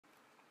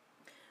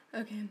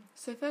Okay,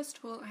 so first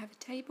of all I have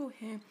a table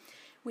here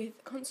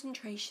with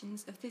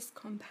concentrations of this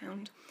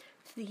compound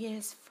for the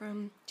years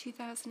from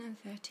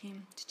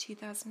 2013 to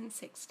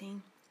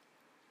 2016,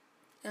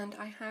 and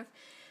I have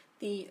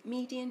the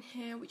median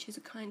here, which is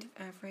a kind of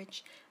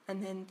average,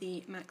 and then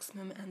the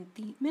maximum and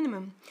the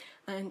minimum,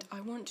 and I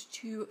want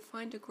to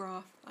find a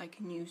graph I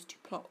can use to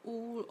plot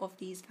all of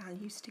these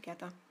values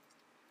together.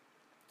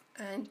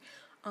 And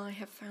I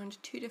have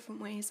found two different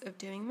ways of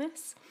doing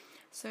this.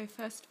 So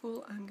first of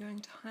all, I'm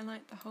going to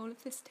highlight the whole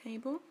of this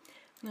table,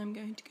 and I'm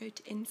going to go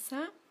to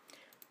Insert,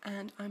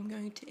 and I'm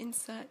going to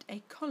insert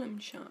a column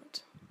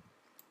chart.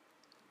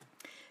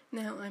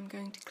 Now I'm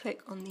going to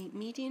click on the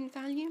median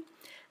value,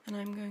 and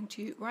I'm going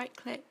to right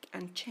click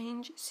and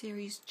change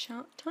series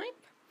chart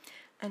type,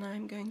 and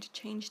I'm going to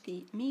change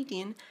the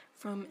median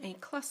from a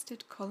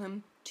clustered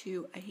column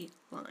to a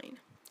line.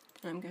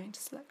 And I'm going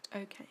to select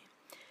OK.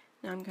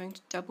 Now I'm going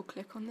to double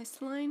click on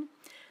this line,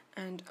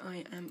 and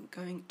I am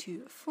going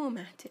to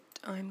format it.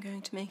 I'm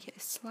going to make it a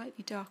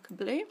slightly darker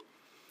blue,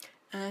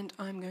 and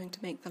I'm going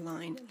to make the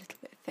line a little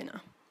bit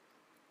thinner.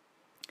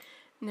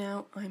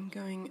 Now I'm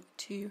going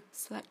to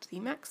select the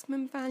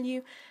maximum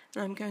value,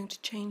 and I'm going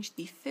to change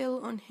the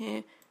fill on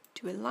here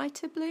to a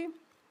lighter blue,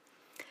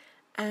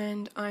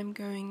 and I'm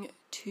going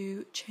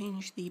to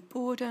change the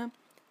border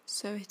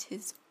so it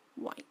is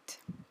white.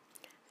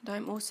 And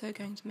I'm also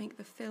going to make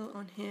the fill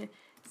on here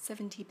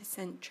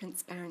 70%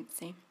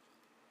 transparency.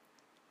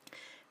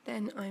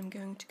 Then I'm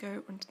going to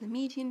go onto the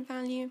median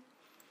value,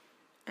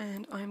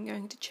 and I'm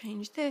going to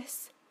change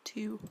this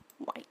to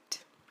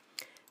white.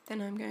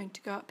 Then I'm going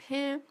to go up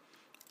here,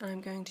 and I'm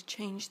going to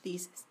change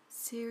these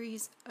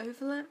series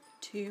overlap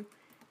to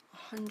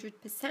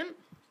 100%.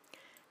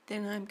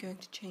 Then I'm going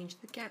to change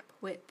the gap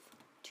width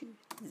to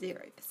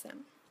 0%.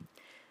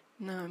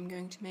 Now I'm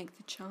going to make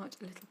the chart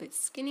a little bit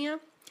skinnier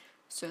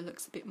so it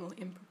looks a bit more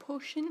in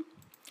proportion,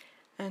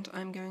 and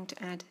I'm going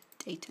to add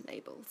data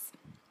labels.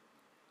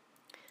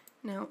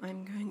 Now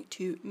I'm going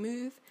to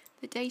move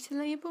the data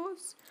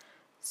labels,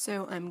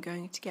 so I'm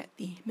going to get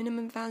the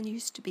minimum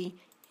values to be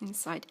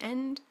inside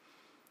end,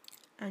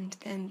 and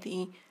then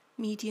the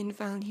median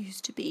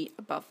values to be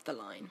above the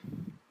line.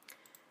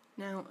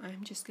 Now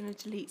I'm just going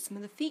to delete some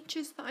of the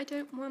features that I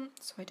don't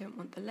want, so I don't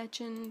want the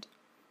legend,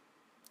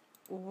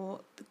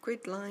 or the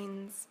grid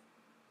lines,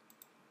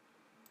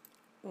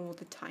 or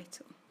the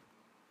title.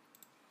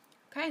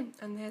 Okay,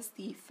 and there's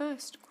the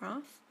first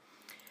graph.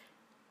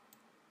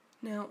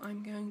 Now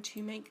I'm going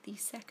to make the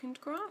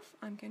second graph.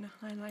 I'm going to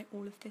highlight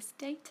all of this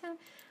data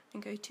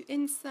and go to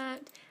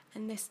Insert,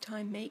 and this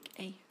time make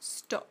a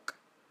stock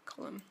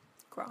column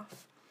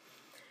graph.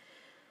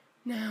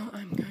 Now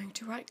I'm going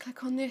to right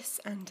click on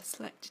this and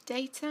select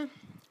Data,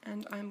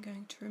 and I'm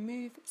going to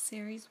remove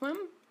Series 1.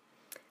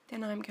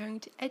 Then I'm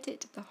going to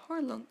edit the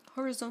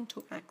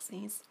horizontal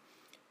axes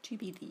to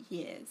be the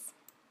years.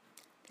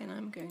 Then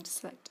I'm going to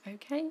select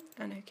OK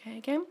and OK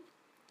again.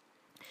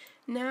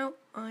 Now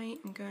I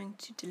am going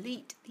to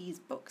delete these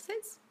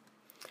boxes,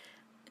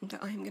 and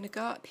I'm going to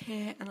go up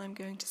here and I'm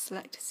going to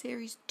select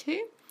Series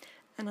 2,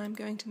 and I'm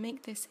going to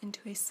make this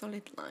into a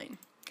solid line,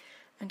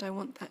 and I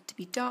want that to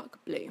be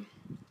dark blue.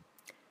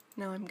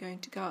 Now I'm going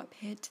to go up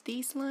here to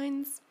these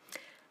lines,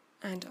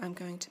 and I'm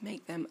going to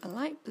make them a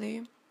light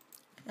blue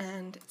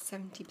and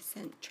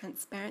 70%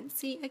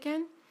 transparency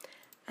again,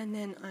 and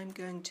then I'm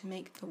going to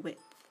make the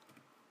width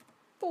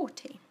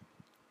 40.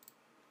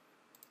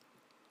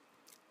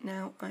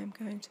 Now I'm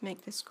going to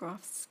make this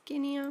graph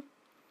skinnier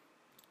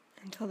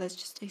until there's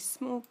just a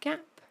small gap,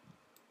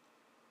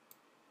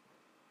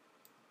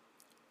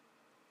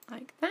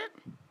 like that.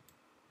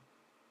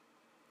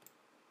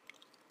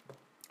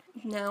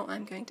 Now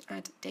I'm going to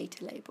add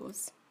data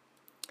labels.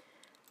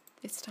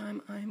 This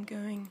time I'm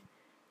going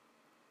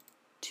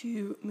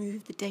to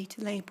move the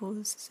data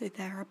labels so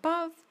they're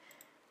above,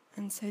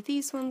 and so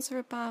these ones are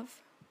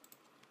above,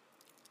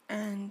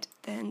 and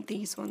then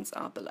these ones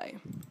are below.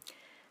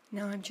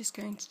 Now I'm just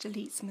going to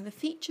delete some of the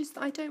features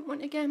that I don't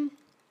want again,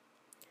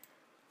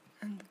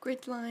 and the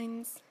grid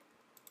lines,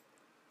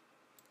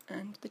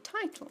 and the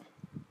title.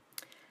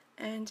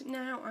 And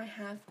now I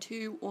have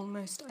two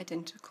almost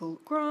identical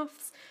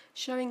graphs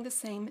showing the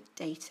same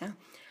data,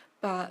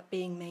 but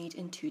being made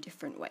in two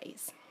different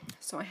ways.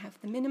 So I have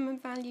the minimum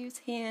values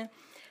here,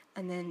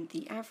 and then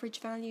the average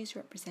values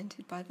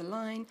represented by the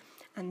line,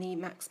 and the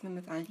maximum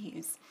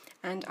values.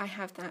 And I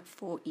have that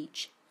for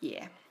each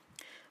year.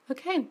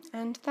 Okay,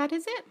 and that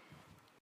is it.